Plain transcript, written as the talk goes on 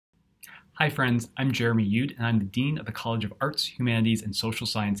Hi friends, I'm Jeremy Youde, and I'm the Dean of the College of Arts, Humanities, and Social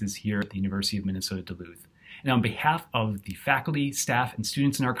Sciences here at the University of Minnesota Duluth. And on behalf of the faculty, staff, and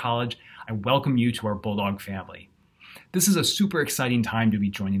students in our college, I welcome you to our Bulldog family. This is a super exciting time to be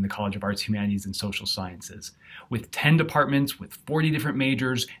joining the College of Arts, Humanities, and Social Sciences. With 10 departments, with 40 different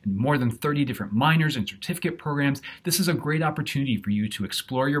majors, and more than 30 different minors and certificate programs, this is a great opportunity for you to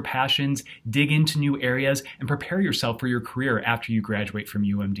explore your passions, dig into new areas, and prepare yourself for your career after you graduate from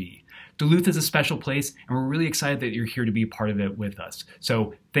UMD. Duluth is a special place, and we're really excited that you're here to be a part of it with us.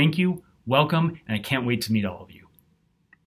 So thank you, welcome, and I can't wait to meet all of you.